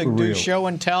used to do reel. show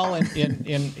and tell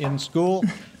in school?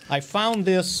 I found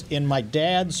this in my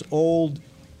dad's old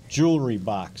jewelry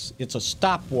box. It's a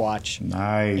stopwatch.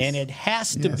 Nice. And it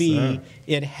has to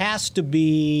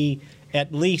be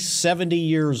at least 70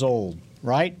 years old,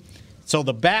 right? So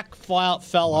the back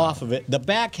fell off of it. The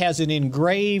back has an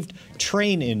engraved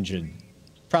train engine.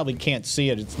 Probably can't see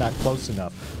it. It's not close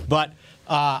enough. But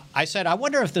I said, I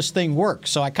wonder if this thing works.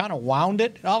 So I kind of wound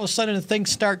it. And all of a sudden, the things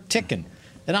start ticking.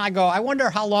 And I go, I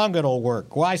wonder how long it'll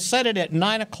work. Well, I set it at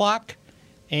 9 o'clock,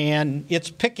 and it's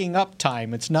picking up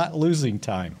time. It's not losing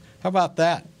time. How about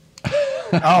that?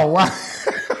 Oh, wow.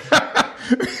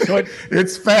 So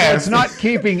it's fast. So it's not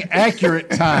keeping accurate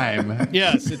time.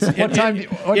 Yes. What time do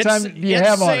you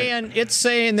have on it? It's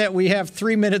saying that we have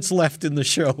 3 minutes left in the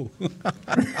show.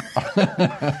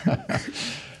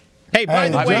 Hey, by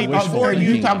the way, before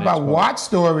you talk about watch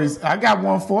stories, I got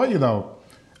one for you, though.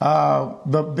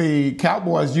 The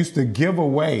Cowboys used to give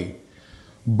away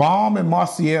Baum and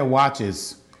Mercier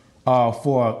watches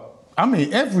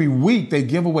every week they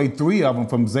give away 3 of them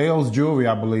from Zales Jewelry,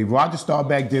 I believe. Roger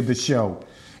Staubach did the show,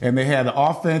 and they had an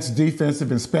offense, defensive,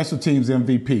 and special teams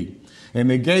MVP. And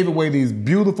they gave away these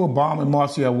beautiful Baum and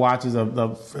Mercier watches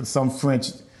of some French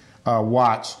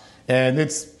watch. And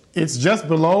it's just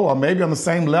below or maybe on the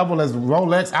same level as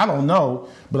Rolex. I don't know,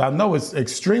 but I know it's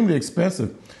extremely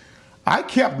expensive. I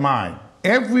kept mine.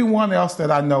 Everyone else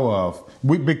that I know of,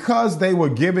 because they were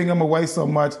giving them away so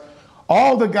much,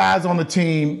 all the guys on the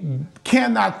team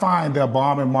cannot find their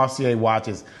Baum and Mercier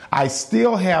watches. I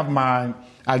still have mine.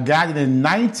 I got it in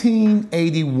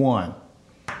 1981,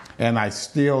 and I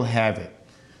still have it.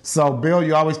 So, Bill,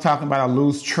 you're always talking about I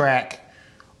lose track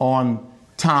on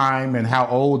time and how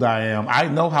old I am. I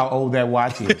know how old that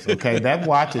watch is, okay? That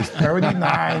watch is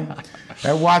 39.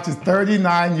 That watch is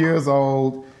 39 years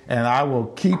old, and I will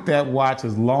keep that watch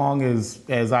as long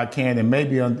as I can. And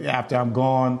maybe after I'm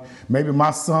gone, maybe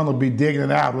my son will be digging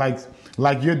it out like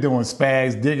you're doing,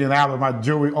 Spags, digging it out of my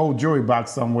old jewelry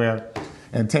box somewhere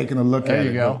and taking a look at it. There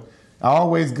you go.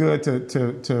 Always good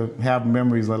to have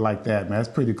memories like that, man. That's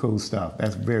pretty cool stuff.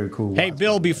 That's very cool. Hey,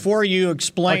 Bill, before you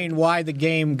explain why the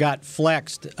game got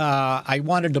flexed, I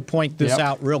wanted to point this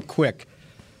out real quick.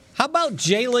 How about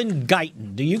Jalen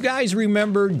Guyton? Do you guys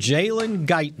remember Jalen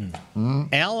Guyton?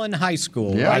 Allen High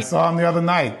School, right? I saw him the other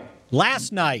night.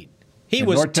 Last night. He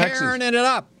was tearing it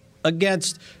up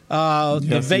against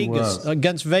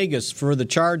against Vegas for the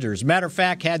Chargers. Matter of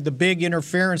fact, had the big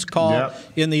interference call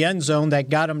in the end zone that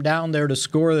got him down there to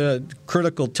score the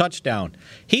critical touchdown.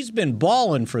 He's been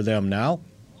balling for them now.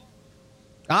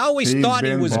 I always thought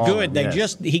he was good. They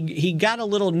he got a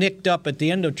little nicked up at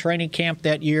the end of training camp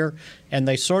that year, and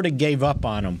they sort of gave up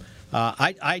on him.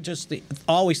 I just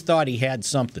always thought he had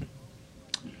something.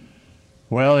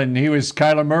 Well, and he was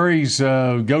Kyler Murray's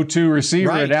go-to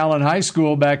receiver at Allen High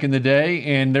School back in the day,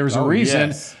 and there was a reason.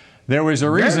 Yes. There was a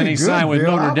reason he signed with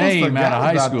Notre Dame out of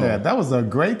high school. That was a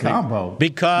great combo.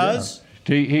 Because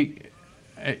there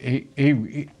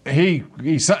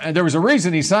was a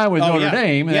reason he signed with Notre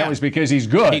Dame, and that was because he's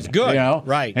good. He's good,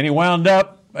 right? And he wound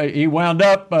up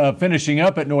finishing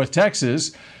up at North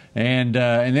Texas. And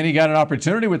then he got an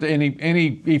opportunity and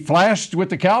he flashed with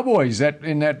the Cowboys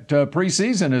in that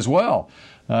preseason as well.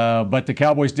 But the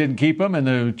Cowboys didn't keep him, and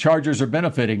the Chargers are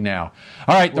benefiting now.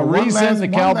 All right, one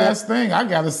last thing I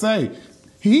gotta say,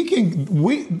 he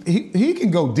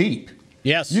can go deep.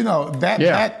 Yes, you know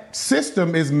that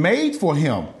system is made for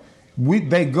him.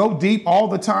 They go deep all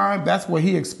the time. That's where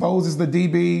he exposes the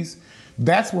DBs.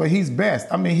 That's where he's best.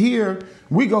 I mean, here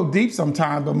we go deep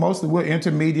sometimes, but mostly we're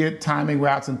intermediate timing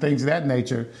routes and things of that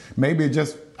nature. Maybe it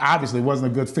just obviously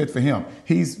wasn't a good fit for him.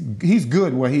 He's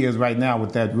good where he is right now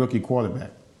with that rookie quarterback.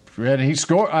 And he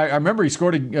scored. I remember he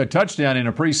scored a touchdown in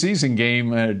a preseason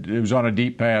game. It was on a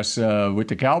deep pass with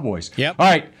the Cowboys. Yep. All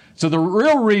right. So the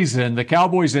real reason the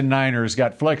Cowboys and Niners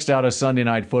got flexed out of Sunday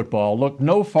Night Football looked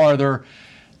no farther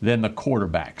than the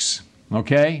quarterbacks.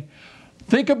 Okay?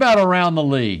 Think about around the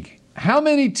league. How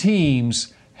many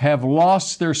teams have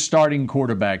lost their starting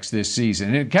quarterbacks this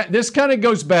season? This kind of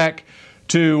goes back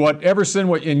to what Everson,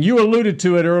 and you alluded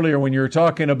to it earlier when you were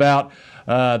talking about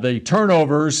the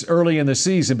turnovers early in the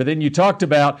season, but then you talked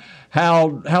about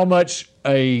how much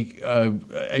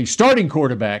a starting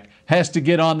quarterback has to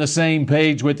get on the same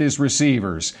page with his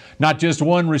receivers. Not just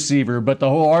one receiver, but the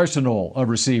whole arsenal of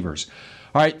receivers.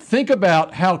 All right, think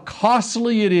about how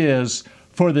costly it is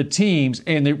for the teams,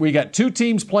 and we got two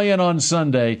teams playing on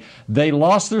Sunday. They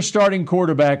lost their starting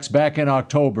quarterbacks back in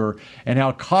October, and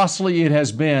how costly it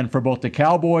has been for both the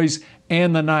Cowboys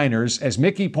and the Niners. As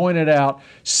Mickey pointed out,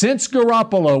 since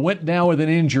Garoppolo went down with an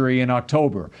injury in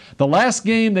October, the last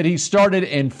game that he started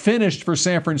and finished for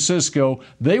San Francisco,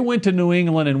 they went to New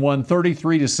England and won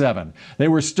 33-7. They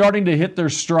were starting to hit their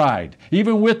stride,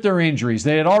 even with their injuries.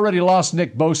 They had already lost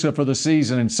Nick Bosa for the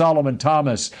season and Solomon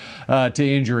Thomas to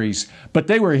injuries, but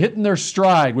they were hitting their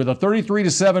stride with a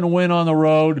 33-7 win on the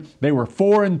road. They were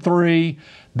 4-3.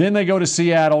 Then they go to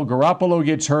Seattle. Garoppolo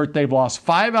gets hurt. They've lost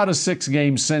 5 out of 6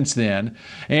 games since then.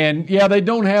 And, yeah, they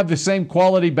don't have the same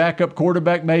quality backup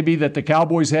quarterback maybe that the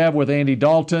Cowboys have with Andy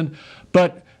Dalton.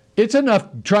 But it's enough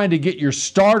trying to get your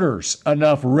starters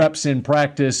enough reps in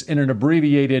practice in an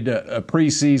abbreviated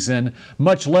preseason,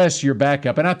 much less your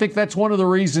backup. And I think that's one of the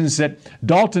reasons that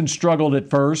Dalton struggled at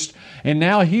first. And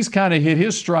now he's kind of hit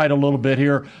his stride a little bit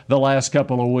here the last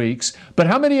couple of weeks. But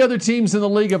how many other teams in the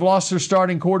league have lost their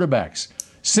starting quarterbacks?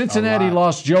 Cincinnati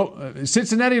lost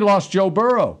Joe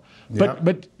Burrow,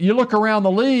 but you look around the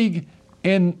league,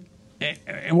 and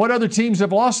what other teams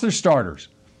have lost their starters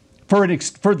for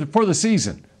the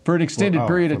season for an extended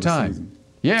period of time?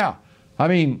 Yeah, I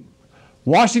mean,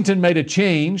 Washington made a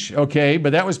change, okay,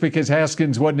 but that was because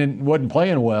Haskins wasn't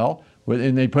playing well,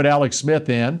 and they put Alex Smith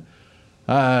in.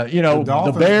 The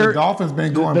Dolphins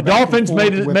been going. The Dolphins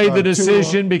made the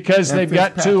decision because they've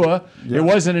got Tua. Yeah. It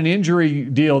wasn't an injury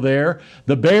deal there.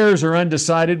 The Bears are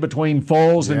undecided between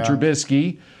Foles and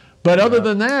Trubisky. But other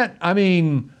than that, I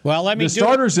mean, the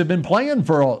starters have been playing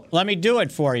for all. Let me do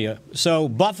it for you. So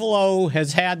Buffalo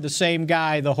has had the same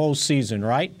guy the whole season,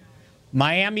 right?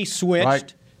 Miami switched.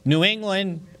 Right. New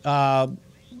England,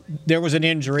 there was an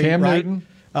injury. Cam right? Newton.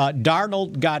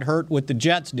 Darnold got hurt with the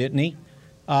Jets, didn't he?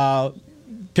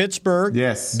 Pittsburgh,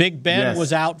 Big Ben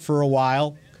was out for a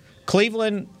while.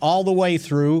 Cleveland all the way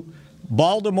through.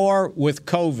 Baltimore with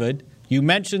COVID. You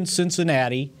mentioned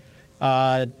Cincinnati.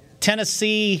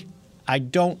 Tennessee, I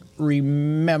don't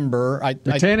remember.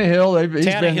 Tannehill, he's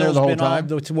been there the whole time.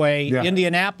 All the way. Yeah.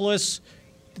 Indianapolis,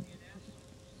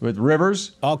 with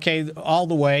Rivers. Okay, all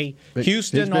the way. But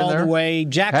Houston all the way.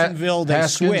 Jacksonville, they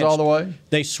Haskins switched. all the way.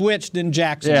 They switched in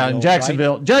Jacksonville. Yeah, in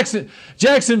Jacksonville. Right?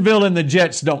 Jacksonville and the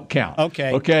Jets don't count.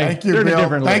 Okay. Thank you, They're in a Bill.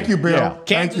 different Thank league. you, Bill. Yeah.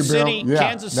 Kansas City, Yeah,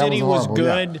 Kansas that City was horrible,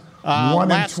 good. yeah. 1 and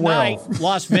Last 12. night,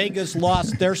 Las Vegas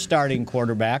lost their starting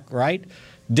quarterback, right?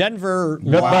 Denver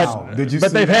Wow. Did you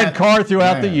but see they've had that? Carr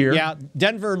throughout the Man. year. Yeah,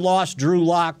 Denver lost Drew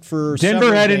Lock for Denver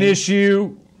several had an games.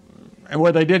 issue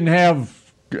where they didn't have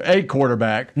a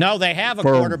quarterback. No, they have a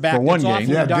for quarterback one that's game.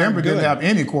 awfully Yeah, darn Denver good. didn't have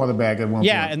any quarterback at one point.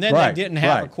 Yeah, and then Right, they didn't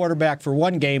have a right. quarterback for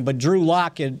one game, but Drew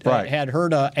Lock had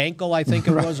hurt an ankle, I think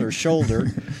it was, or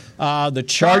shoulder. The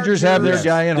Chargers have their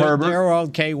guy in Herbert. They're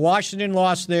okay. Washington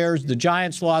lost theirs. The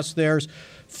Giants lost theirs.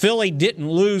 Philly didn't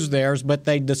lose theirs, but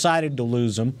they decided to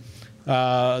lose them.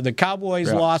 The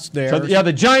Cowboys lost theirs. So,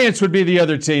 the Giants would be the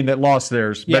other team that lost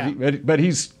theirs, but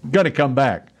he's going to come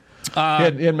back. He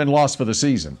hadn't been lost for the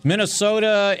season.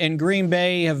 Minnesota and Green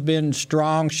Bay have been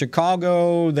strong.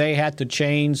 Chicago, they had to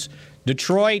change.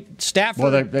 Detroit,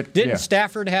 Stafford. Didn't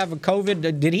Stafford have a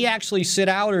COVID? Did he actually sit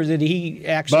out, or did he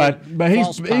actually? But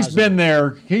he's been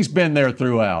there. He's been there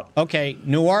throughout. Okay,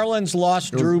 New Orleans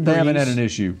lost Drew Brees. They haven't had an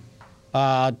issue.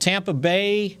 Tampa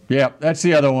Bay. Yeah, that's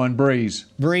the other one. Breeze.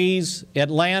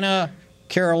 Atlanta,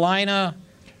 Carolina.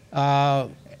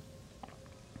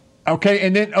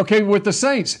 Okay, with the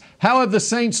Saints, how have the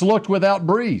Saints looked without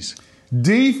Breeze?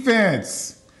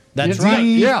 Defense. That's right.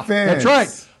 Yeah, that's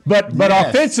right. But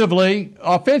offensively,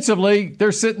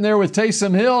 they're sitting there with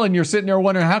Taysom Hill, and you're sitting there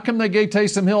wondering how come they gave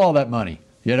Taysom Hill all that money.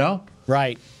 You know?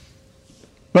 Right.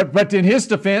 But in his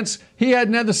defense, he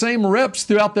hadn't had the same reps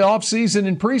throughout the offseason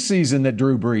and preseason that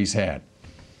Drew Brees had.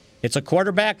 It's a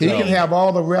quarterback. He can have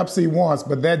all the reps he wants,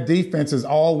 but that defense is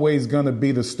always going to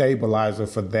be the stabilizer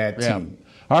for that team.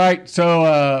 All right, so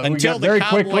until we got the very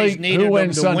Cowboys quickly, needed who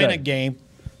wins them to Sunday? win a game.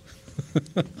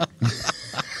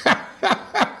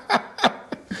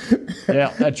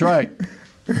 Yeah, that's right.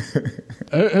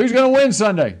 Who's going to win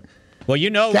Sunday? Well,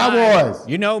 Cowboys.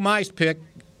 You know my pick.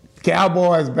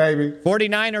 Cowboys, baby.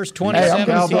 49ers, 27. Hey, I'm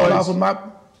going to start off with my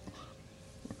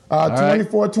right.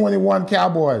 24-21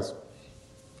 Cowboys.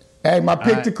 Hey, my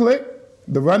pick to click,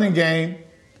 the running game,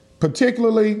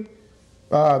 particularly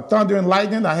Thunder and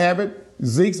Lightning, I have it.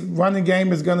 Zeke's running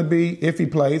game is going to be, if he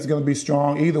plays, going to be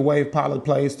strong. Either way, if Pollard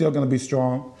plays, still going to be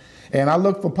strong. And I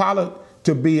look for Pollard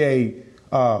to be a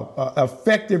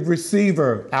effective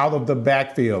receiver out of the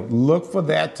backfield. Look for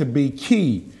that to be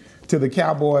key to the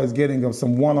Cowboys getting them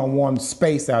some one-on-one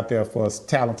space out there for a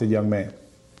talented young man.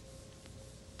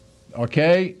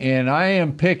 Okay, and I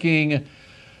am picking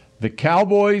the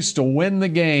Cowboys to win the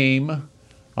game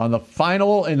in the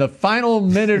final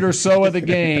minute or so of the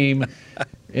game.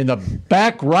 In the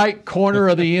back right corner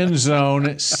of the end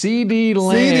zone, C.D.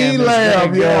 Lamb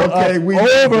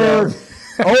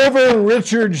over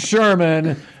Richard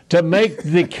Sherman to make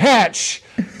the catch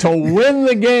to win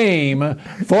the game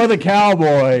for the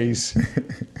Cowboys.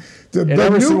 And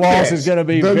Everson Walls is going to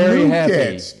be very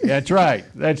happy. That's right.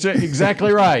 That's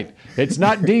exactly right. It's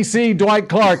not D.C. Dwight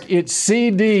Clark. It's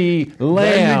C.D.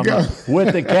 Lamb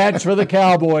with the catch for the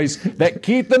Cowboys that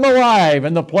keep them alive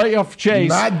in the playoff chase.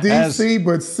 Not D.C.,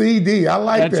 but C.D. I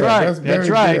like that. Right. That's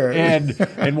right. Good.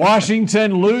 And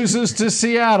Washington loses to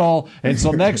Seattle. And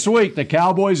so next week, the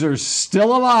Cowboys are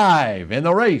still alive in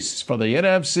the race for the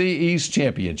NFC East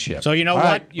Championship. So you know All what?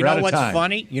 right, You know what's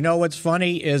funny? You know what's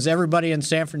funny is everybody in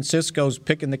San Francisco's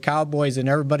picking the Cowboys and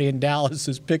everybody in Dallas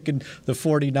is picking the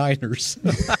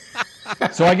 49ers.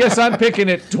 So I guess I'm picking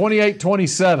it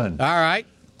 28-27. All right.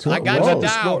 I got you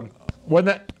down.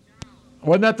 Wasn't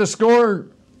that the score?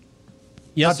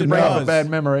 Yes, Not to bring up a bad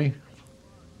memory.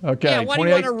 Okay,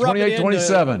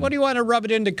 28-27. What do you want to rub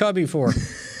it into Cubby for?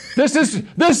 This is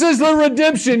the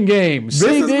redemption game.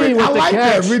 CD with I the like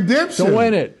catch that. Redemption. to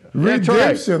win it.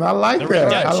 Redemption. Right. I like that.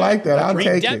 Redemption. I like that. I'll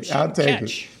Redemption take it. I'll take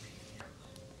catch. it.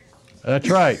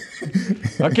 That's right.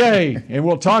 Okay, and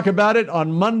we'll talk about it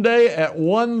on Monday at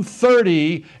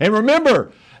 1:30. And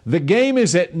remember, the game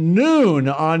is at noon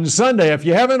on Sunday. If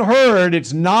you haven't heard,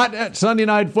 it's not at Sunday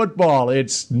Night Football.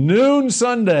 It's noon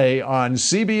Sunday on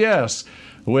CBS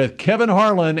with Kevin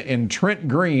Harlan and Trent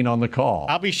Green on the call.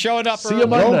 I'll be showing up See early. you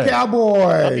Monday. Go Cowboys.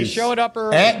 I'll be showing up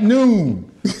early. At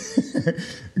noon.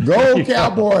 Go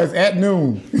Cowboys at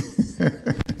noon.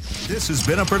 This has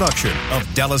been a production of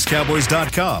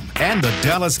DallasCowboys.com and the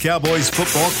Dallas Cowboys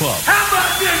Football Club.